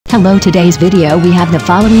Hello, today's video we have the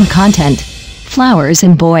following content. Flowers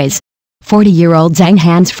and boys. 40-year-old Zhang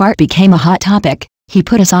Han's fart became a hot topic. He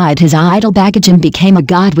put aside his idol baggage and became a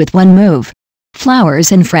god with one move.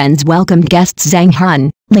 Flowers and Friends welcomed guests Zhang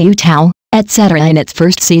Han, Liu Tao, etc. in its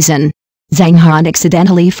first season. Zhang Han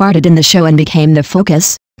accidentally farted in the show and became the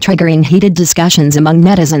focus, triggering heated discussions among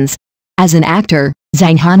netizens. As an actor,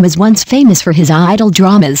 Zhang Han was once famous for his idol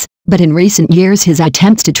dramas, but in recent years his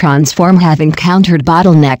attempts to transform have encountered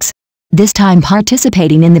bottlenecks. This time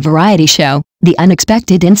participating in the variety show, the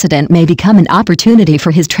unexpected incident may become an opportunity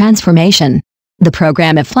for his transformation. The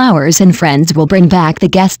program of Flowers and Friends will bring back the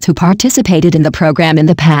guests who participated in the program in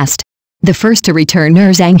the past. The first to return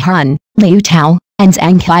are Zhang Han, Liu Tao, and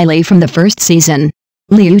Zhang Haili from the first season.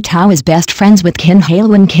 Liu Tao is best friends with Qin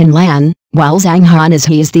Halo and Qin Lan, while Zhang Han is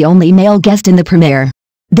the only male guest in the premiere.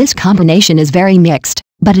 This combination is very mixed,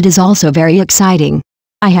 but it is also very exciting.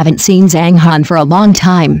 I haven't seen Zhang Han for a long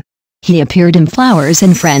time. He appeared in Flowers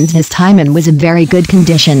and Friends this time and was in very good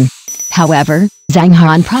condition. However, Zhang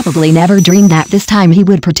Han probably never dreamed that this time he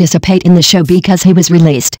would participate in the show because he was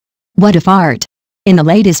released. What a fart! In the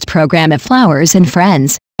latest program of Flowers and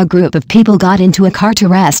Friends, a group of people got into a car to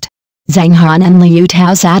rest. Zhang Han and Liu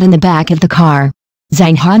Tao sat in the back of the car.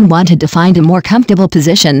 Zhang Han wanted to find a more comfortable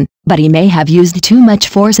position, but he may have used too much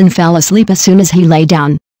force and fell asleep as soon as he lay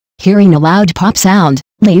down. Hearing a loud pop sound,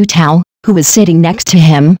 Liu Tao, who was sitting next to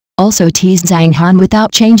him, also teased Zhang Han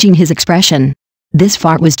without changing his expression. This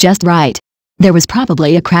fart was just right. There was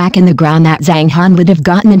probably a crack in the ground that Zhang Han would have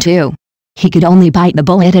gotten into. He could only bite the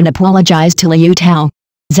bullet and apologize to Liu Tao.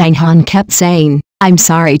 Zhang Han kept saying, "I'm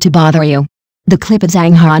sorry to bother you." The clip of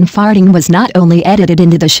Zhang Han farting was not only edited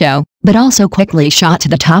into the show, but also quickly shot to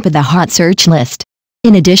the top of the hot search list.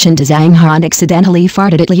 In addition to Zhang Han accidentally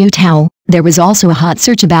farted at Liu Tao, there was also a hot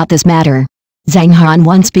search about this matter. Zhang Han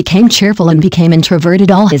once became cheerful and became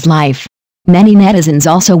introverted all his life. Many netizens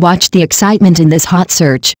also watched the excitement in this hot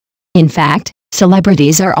search. In fact,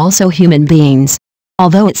 celebrities are also human beings.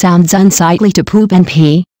 Although it sounds unsightly to poop and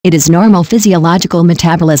pee, it is normal physiological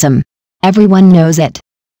metabolism. Everyone knows it.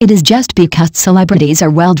 It is just because celebrities are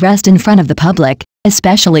well dressed in front of the public,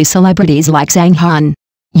 especially celebrities like Zhang Han.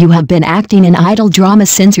 You have been acting in idol dramas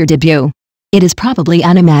since your debut. It is probably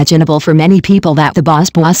unimaginable for many people that the boss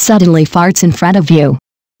suddenly farts in front of you.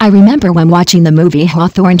 I remember when watching the movie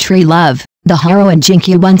Hawthorne Tree Love, the heroine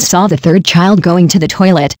Jinkyu once saw the third child going to the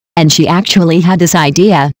toilet, and she actually had this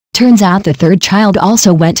idea. Turns out the third child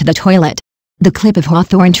also went to the toilet. The clip of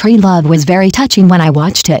Hawthorne Tree Love was very touching when I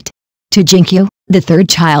watched it. To Jinkyu, the third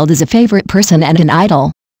child is a favorite person and an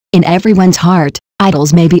idol. In everyone's heart,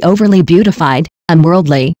 idols may be overly beautified,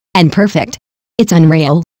 unworldly, and perfect. It's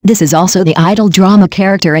unreal. This is also the idol drama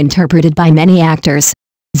character interpreted by many actors.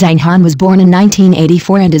 Zhang Han was born in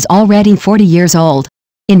 1984 and is already 40 years old.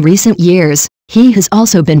 In recent years, he has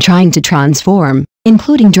also been trying to transform,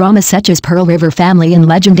 including dramas such as Pearl River Family and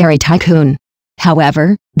Legendary Tycoon.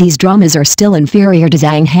 However, these dramas are still inferior to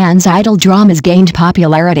Zhang Han's idol dramas gained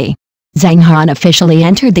popularity. Zhang Han officially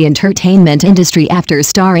entered the entertainment industry after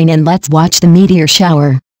starring in Let's Watch the Meteor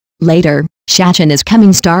Shower. Later, Shachan is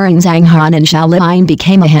Coming starring Zhang Han and Xiaolin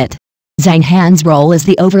became a hit. Zhang Han's role as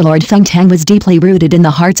the overlord Feng Teng was deeply rooted in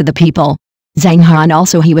the hearts of the people. Zhang Han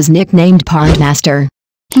he was nicknamed Pond Master.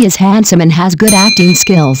 He is handsome and has good acting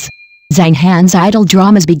skills. Zhang Han's idol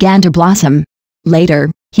dramas began to blossom.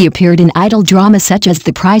 Later, he appeared in idol dramas such as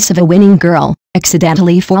The Price of a Winning Girl,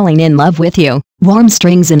 Accidentally Falling in Love with You, Warm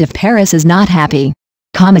Strings and If Paris is Not Happy.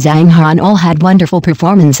 Zhang Han all had wonderful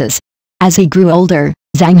performances. As he grew older,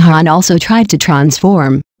 Zhang Han also tried to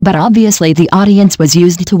transform, but obviously the audience was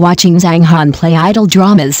used to watching Zhang Han play idol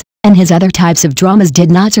dramas, and his other types of dramas did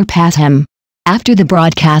not surpass him. After the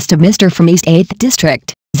broadcast of Mr. from East 8th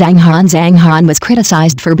District, Zhang Han was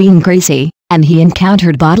criticized for being greasy, and he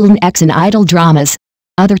encountered bottlenecks in idol dramas.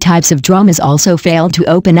 Other types of dramas also failed to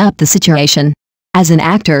open up the situation. As an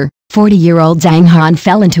actor, 40-year-old Zhang Han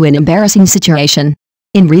fell into an embarrassing situation.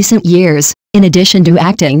 In recent years, in addition to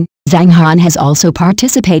acting, Zhang Han has also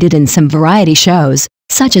participated in some variety shows,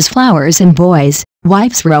 such as Flowers and Boys,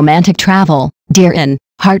 Wife's Romantic Travel, Dear In,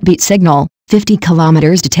 Heartbeat Signal, 50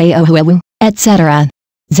 Kilometers to Teohuewu, etc.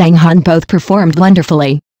 Zhang Han both performed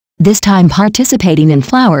wonderfully. This time participating in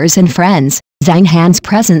Flowers and Friends, Zhang Han's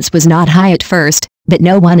presence was not high at first, but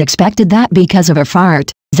no one expected that because of a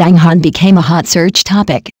fart, Zhang Han became a hot search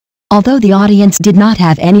topic. Although the audience did not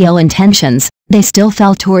have any ill intentions, they still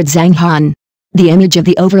fell towards Zhang Han. The image of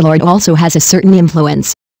the overlord also has a certain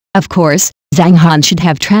influence. Of course, Zhang Han should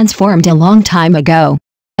have transformed a long time ago.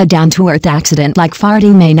 A down-to-earth accident like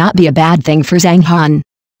farting may not be a bad thing for Zhang Han.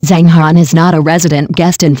 Zhang Han is not a resident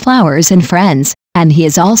guest in Flowers and Friends, And he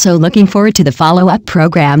is also looking forward to the follow-up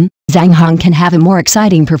program. Zhang Han can have a more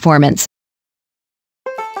exciting performance.